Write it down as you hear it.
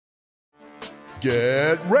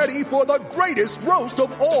Get ready for the greatest roast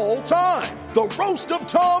of all time, the Roast of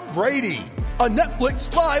Tom Brady, a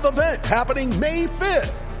Netflix live event happening May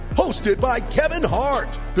 5th. Hosted by Kevin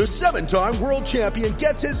Hart, the 7-time world champion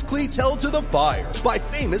gets his cleats held to the fire by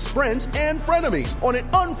famous friends and frenemies on an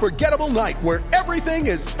unforgettable night where everything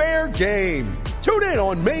is fair game. Tune in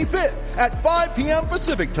on May 5th at 5 p.m.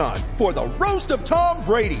 Pacific time for the Roast of Tom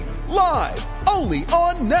Brady, live only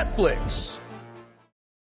on Netflix.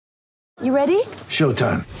 You ready?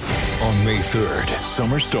 Showtime. On May 3rd,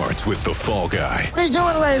 summer starts with The Fall Guy. Let's do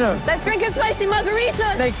it later. Let's drink a spicy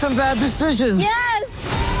margarita. Make some bad decisions.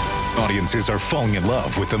 Yes! Audiences are falling in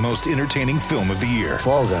love with the most entertaining film of the year.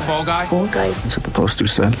 Fall Guy. Fall Guy? Fall Guy. That's what the poster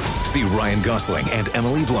said. See Ryan Gosling and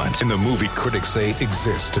Emily Blunt in the movie critics say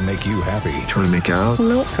exists to make you happy. Trying to make it out?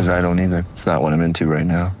 Nope. Because I don't either. It's not what I'm into right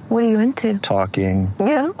now. What are you into? Talking.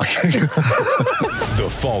 Yeah. The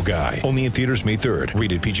Fall Guy. Only in theaters May 3rd.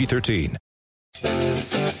 Rated PG-13.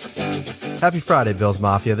 Happy Friday, Bills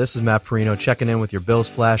Mafia. This is Matt Perino checking in with your Bills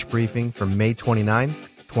Flash briefing for May 29,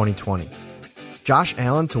 2020. Josh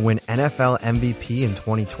Allen to win NFL MVP in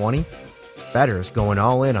 2020? Bettors going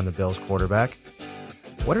all in on the Bills quarterback.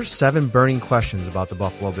 What are 7 burning questions about the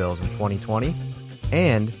Buffalo Bills in 2020?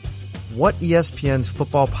 And what ESPN's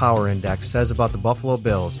Football Power Index says about the Buffalo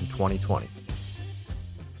Bills in 2020.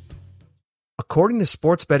 According to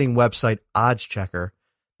sports betting website OddsChecker,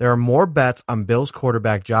 there are more bets on Bills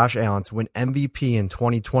quarterback Josh Allen to win MVP in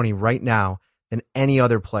 2020 right now than any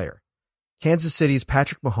other player. Kansas City's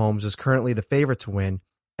Patrick Mahomes is currently the favorite to win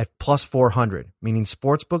at plus 400, meaning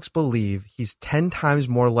sportsbooks believe he's 10 times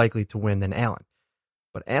more likely to win than Allen.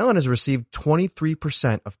 But Allen has received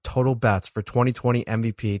 23% of total bets for 2020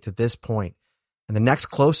 MVP to this point, and the next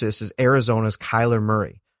closest is Arizona's Kyler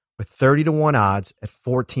Murray, with 30-1 odds at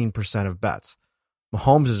 14% of bets.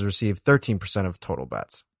 Mahomes has received 13% of total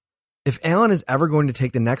bets. If Allen is ever going to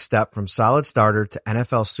take the next step from solid starter to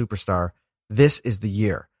NFL superstar, this is the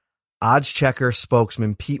year. OddsChecker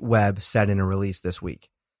spokesman Pete Webb said in a release this week.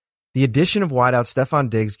 The addition of wideout Stefon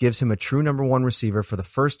Diggs gives him a true number 1 receiver for the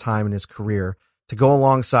first time in his career to go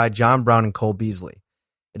alongside John Brown and Cole Beasley.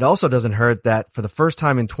 It also doesn't hurt that for the first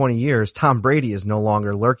time in 20 years, Tom Brady is no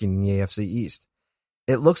longer lurking in the AFC East.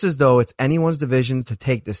 It looks as though it's anyone's division to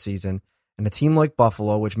take this season, and a team like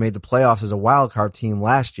Buffalo, which made the playoffs as a wildcard team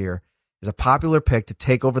last year, is a popular pick to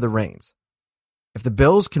take over the reins. If the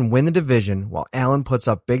Bills can win the division while Allen puts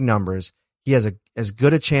up big numbers, he has as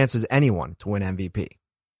good a chance as anyone to win MVP.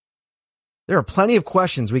 There are plenty of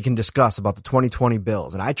questions we can discuss about the 2020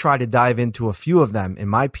 Bills, and I tried to dive into a few of them in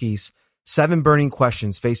my piece, 7 Burning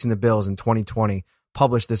Questions Facing the Bills in 2020,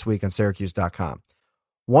 published this week on Syracuse.com.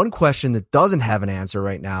 One question that doesn't have an answer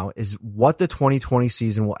right now is what the 2020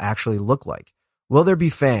 season will actually look like. Will there be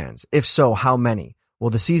fans? If so, how many? Will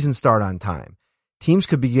the season start on time? Teams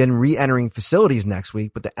could begin re-entering facilities next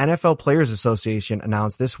week, but the NFL Players Association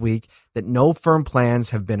announced this week that no firm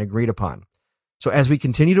plans have been agreed upon. So as we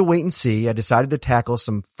continue to wait and see, I decided to tackle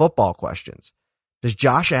some football questions. Does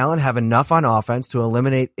Josh Allen have enough on offense to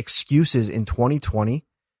eliminate excuses in 2020?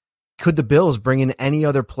 Could the Bills bring in any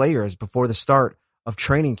other players before the start of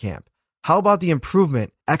training camp? How about the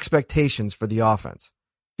improvement expectations for the offense?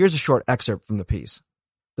 Here's a short excerpt from the piece.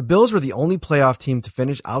 The Bills were the only playoff team to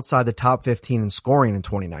finish outside the top 15 in scoring in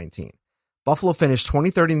 2019. Buffalo finished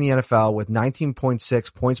 23rd in the NFL with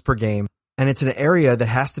 19.6 points per game, and it's an area that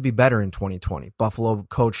has to be better in 2020. Buffalo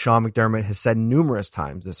coach Sean McDermott has said numerous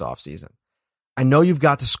times this offseason. I know you've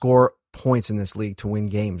got to score points in this league to win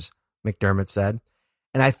games, McDermott said.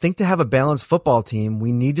 And I think to have a balanced football team,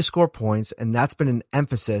 we need to score points, and that's been an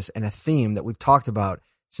emphasis and a theme that we've talked about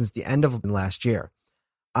since the end of last year.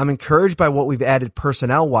 I'm encouraged by what we've added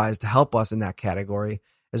personnel-wise to help us in that category,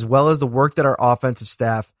 as well as the work that our offensive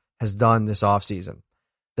staff has done this offseason.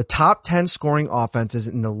 The top 10 scoring offenses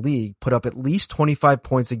in the league put up at least 25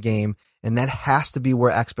 points a game, and that has to be where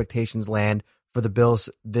expectations land for the Bills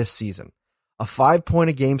this season. A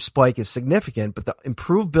 5-point-a-game spike is significant, but the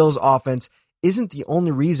improved Bills offense isn't the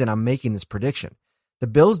only reason I'm making this prediction. The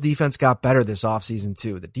Bills defense got better this offseason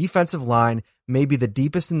too. The defensive line may be the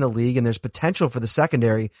deepest in the league, and there's potential for the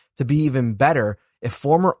secondary to be even better if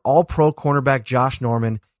former All-Pro cornerback Josh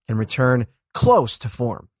Norman can return close to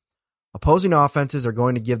form. Opposing offenses are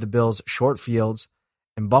going to give the Bills short fields,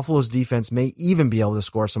 and Buffalo's defense may even be able to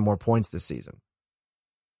score some more points this season.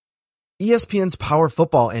 ESPN's Power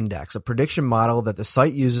Football Index, a prediction model that the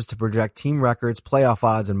site uses to project team records, playoff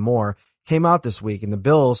odds, and more, came out this week, and the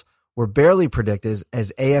Bills were barely predicted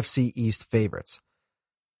as AFC East favorites.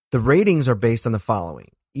 The ratings are based on the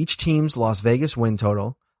following: each team's Las Vegas win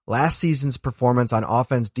total, last season's performance on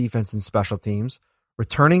offense, defense, and special teams,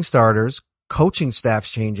 returning starters, coaching staff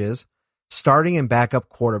changes, starting and backup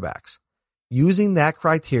quarterbacks. Using that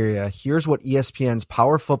criteria, here's what ESPN's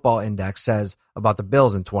Power Football Index says about the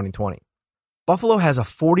Bills in 2020. Buffalo has a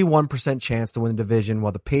 41% chance to win the division,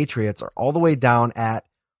 while the Patriots are all the way down at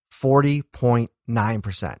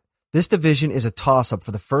 40.9%. This division is a toss-up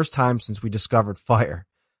for the first time since we discovered fire.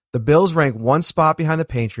 The Bills rank one spot behind the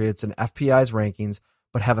Patriots in FPI's rankings,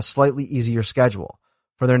 but have a slightly easier schedule.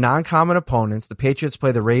 For their non-common opponents, the Patriots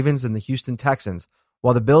play the Ravens and the Houston Texans,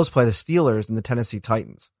 while the Bills play the Steelers and the Tennessee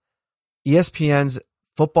Titans. ESPN's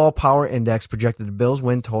Football Power Index projected the Bills'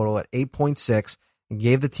 win total at 8.6 and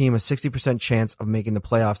gave the team a 60% chance of making the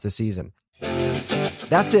playoffs this season.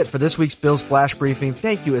 That's it for this week's Bills Flash Briefing.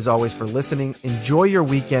 Thank you, as always, for listening. Enjoy your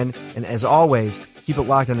weekend, and as always, keep it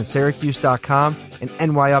locked on to Syracuse.com and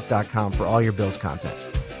NYUp.com for all your Bills content.